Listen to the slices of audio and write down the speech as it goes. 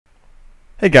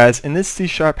Hey guys, in this C#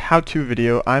 how-to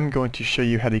video I'm going to show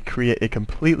you how to create a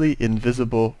completely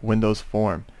invisible Windows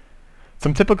form.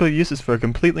 Some typical uses for a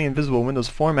completely invisible Windows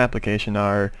form application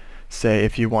are, say,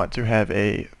 if you want to have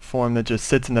a form that just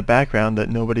sits in the background that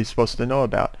nobody's supposed to know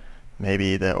about.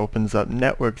 Maybe that opens up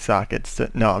network sockets.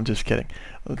 No, I'm just kidding.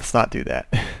 Let's not do that.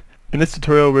 In this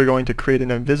tutorial we're going to create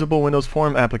an invisible Windows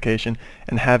form application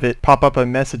and have it pop up a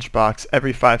message box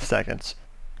every 5 seconds.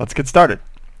 Let's get started.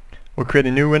 We'll create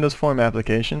a new Windows Form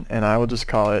application, and I will just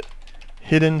call it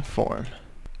Hidden Form.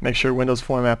 Make sure Windows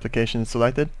Form application is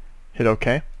selected. Hit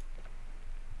OK.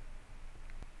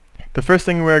 The first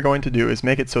thing we're going to do is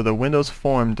make it so the Windows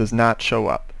Form does not show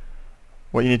up.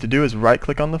 What you need to do is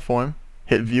right-click on the form,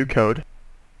 hit View Code,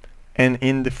 and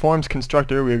in the Forms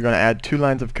constructor we're going to add 2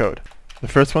 lines of code. The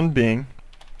first one being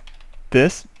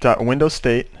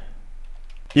this.windowstate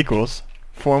equals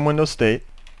formWindowsState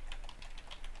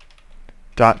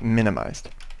minimized.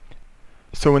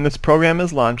 So when this program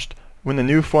is launched, when the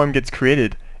new form gets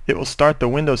created, it will start the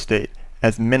Windows state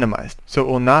as minimized. So it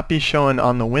will not be shown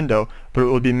on the window, but it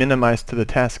will be minimized to the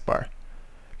taskbar.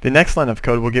 The next line of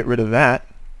code will get rid of that,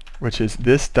 which is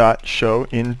this.show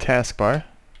in taskbar,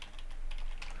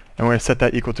 and we're going to set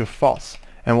that equal to false.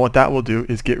 And what that will do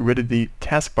is get rid of the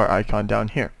taskbar icon down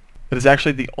here. It is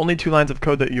actually the only 2 lines of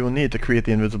code that you will need to create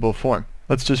the invisible form.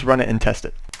 Let's just run it and test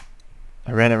it.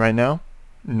 I ran it right now.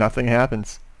 Nothing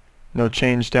happens. No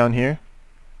change down here.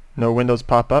 No windows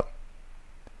pop up.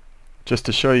 Just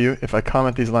to show you, if I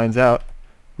comment these lines out,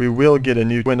 we will get a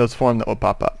new Windows form that will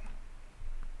pop up.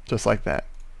 Just like that.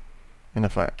 And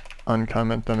if I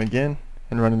uncomment them again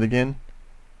and run it again,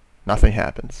 nothing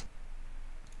happens.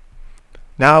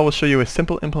 Now I will show you a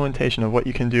simple implementation of what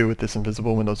you can do with this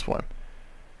invisible Windows form.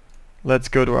 Let's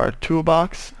go to our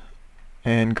toolbox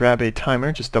and grab a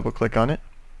timer. Just double click on it.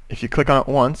 If you click on it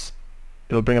once,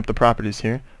 it'll bring up the properties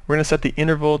here. We're going to set the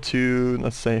interval to,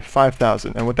 let's say,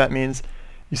 5,000. And what that means,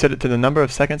 you set it to the number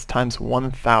of seconds times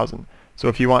 1,000. So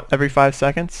if you want every 5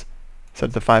 seconds, set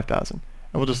it to 5,000. And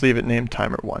we'll just leave it named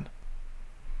timer 1.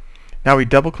 Now we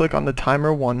double click on the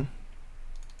timer 1,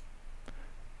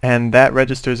 and that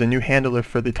registers a new handler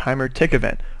for the timer tick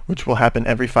event, which will happen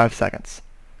every 5 seconds.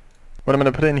 What I'm going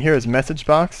to put in here is message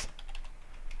box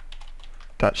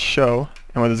 .show,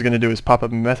 and what this is going to do is pop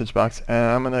up a message box, and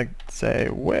I'm going to say,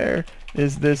 where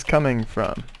is this coming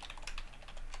from?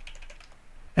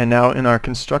 And now in our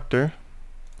constructor,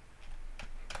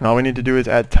 and all we need to do is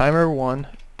add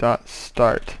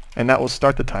timer1.start, and that will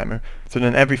start the timer. So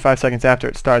then every 5 seconds after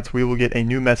it starts, we will get a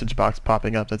new message box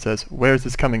popping up that says, where is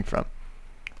this coming from?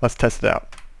 Let's test it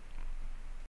out.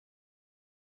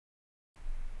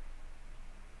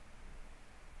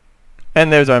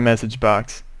 And there's our message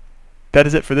box. That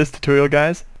is it for this tutorial,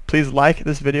 guys. Please like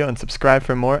this video and subscribe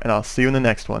for more, and I'll see you in the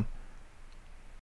next one.